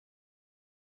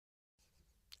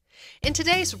In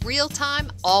today's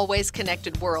real-time, always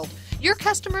connected world, your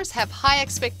customers have high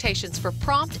expectations for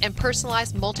prompt and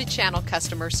personalized multi-channel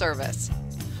customer service.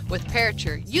 With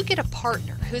Parature, you get a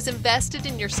partner who's invested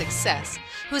in your success,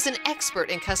 who is an expert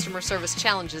in customer service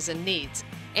challenges and needs,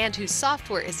 and whose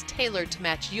software is tailored to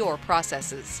match your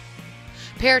processes.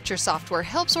 Parature software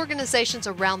helps organizations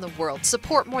around the world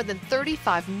support more than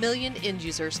 35 million end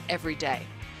users every day.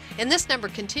 And this number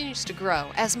continues to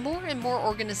grow as more and more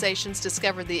organizations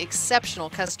discover the exceptional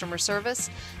customer service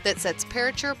that sets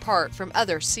Parature apart from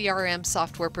other CRM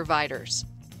software providers.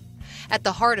 At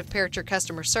the heart of Parature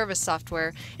Customer Service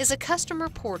Software is a customer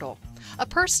portal, a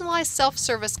personalized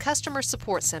self-service customer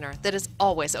support center that is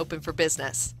always open for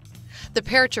business. The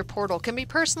Parature portal can be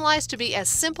personalized to be as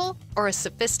simple or as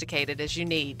sophisticated as you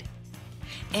need.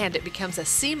 And it becomes a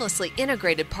seamlessly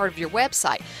integrated part of your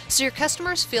website so your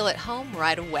customers feel at home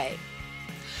right away.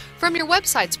 From your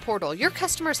website's portal, your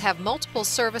customers have multiple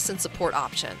service and support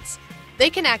options. They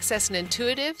can access an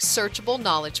intuitive, searchable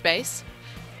knowledge base,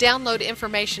 download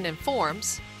information and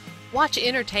forms, watch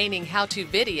entertaining how-to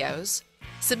videos,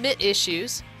 submit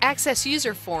issues, access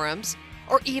user forums,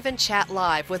 or even chat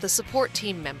live with a support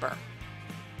team member.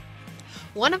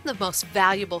 One of the most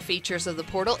valuable features of the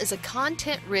portal is a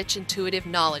content-rich, intuitive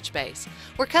knowledge base,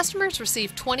 where customers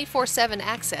receive 24/7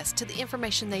 access to the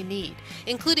information they need,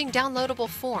 including downloadable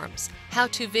forms,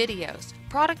 how-to videos,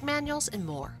 product manuals, and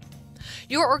more.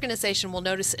 Your organization will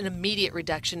notice an immediate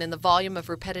reduction in the volume of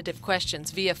repetitive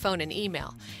questions via phone and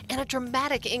email, and a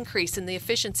dramatic increase in the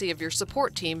efficiency of your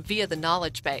support team via the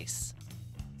knowledge base.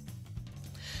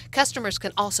 Customers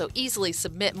can also easily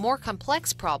submit more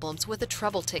complex problems with a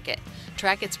trouble ticket,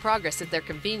 track its progress at their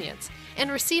convenience, and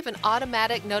receive an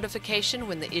automatic notification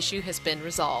when the issue has been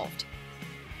resolved.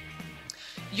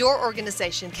 Your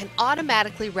organization can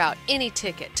automatically route any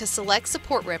ticket to select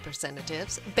support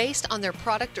representatives based on their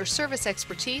product or service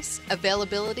expertise,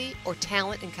 availability, or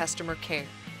talent in customer care.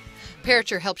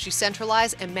 Parature helps you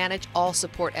centralize and manage all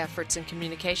support efforts and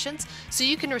communications so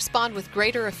you can respond with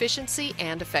greater efficiency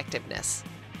and effectiveness.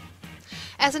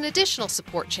 As an additional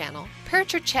support channel,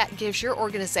 Parature Chat gives your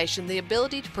organization the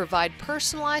ability to provide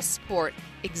personalized support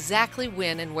exactly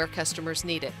when and where customers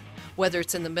need it, whether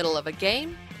it's in the middle of a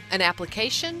game, an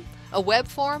application, a web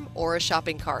form, or a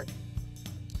shopping cart.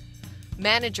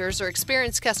 Managers or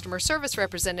experienced customer service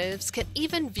representatives can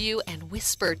even view and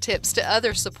whisper tips to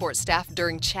other support staff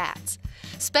during chats.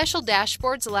 Special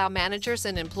dashboards allow managers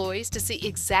and employees to see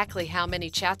exactly how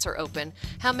many chats are open,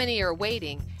 how many are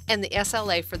waiting, and the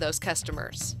SLA for those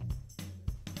customers.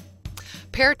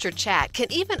 Parature Chat can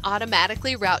even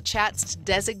automatically route chats to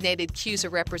designated queues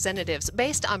of representatives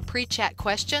based on pre-chat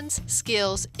questions,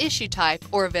 skills, issue type,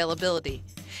 or availability,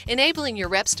 enabling your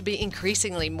reps to be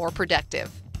increasingly more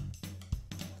productive.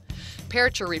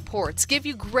 Parature reports give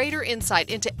you greater insight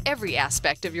into every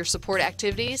aspect of your support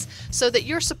activities so that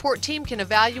your support team can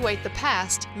evaluate the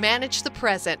past, manage the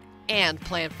present, and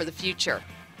plan for the future.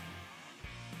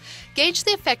 Gauge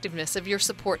the effectiveness of your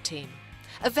support team.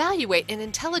 Evaluate and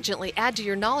intelligently add to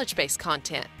your knowledge base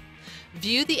content.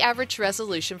 View the average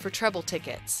resolution for trouble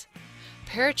tickets.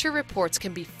 Parature reports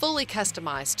can be fully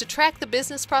customized to track the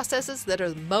business processes that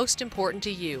are most important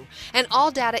to you, and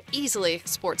all data easily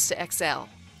exports to Excel.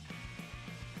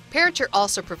 Parature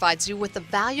also provides you with the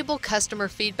valuable customer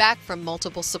feedback from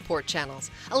multiple support channels,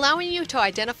 allowing you to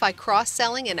identify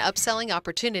cross-selling and upselling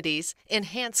opportunities,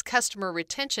 enhance customer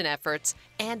retention efforts,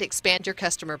 and expand your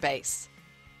customer base.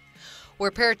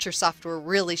 Where Parature software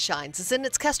really shines is in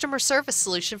its customer service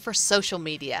solution for social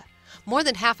media. More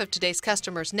than half of today's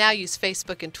customers now use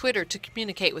Facebook and Twitter to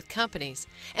communicate with companies,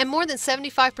 and more than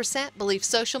 75% believe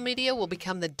social media will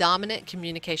become the dominant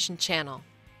communication channel.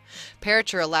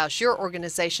 Parature allows your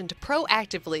organization to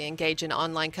proactively engage in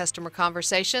online customer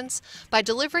conversations by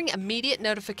delivering immediate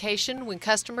notification when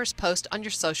customers post on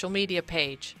your social media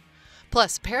page.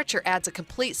 Plus, Parature adds a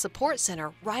complete support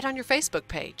center right on your Facebook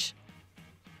page.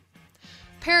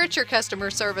 Parature Customer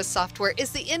Service Software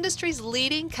is the industry's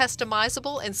leading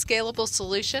customizable and scalable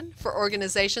solution for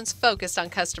organizations focused on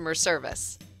customer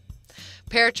service.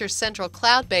 Parature's central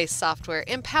cloud-based software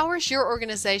empowers your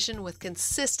organization with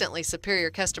consistently superior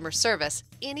customer service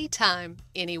anytime,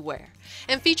 anywhere,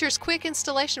 and features quick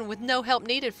installation with no help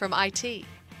needed from IT.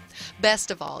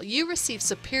 Best of all, you receive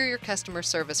superior customer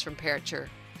service from Parature.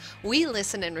 We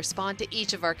listen and respond to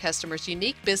each of our customers'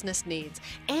 unique business needs,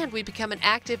 and we become an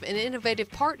active and innovative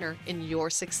partner in your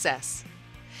success.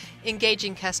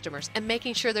 Engaging customers and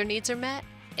making sure their needs are met,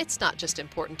 it's not just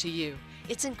important to you,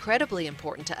 it's incredibly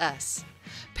important to us.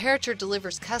 Parature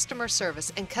delivers customer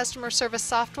service and customer service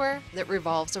software that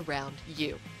revolves around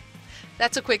you.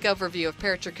 That's a quick overview of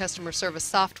Parature Customer Service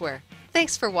Software.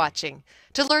 Thanks for watching.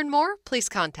 To learn more, please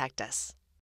contact us.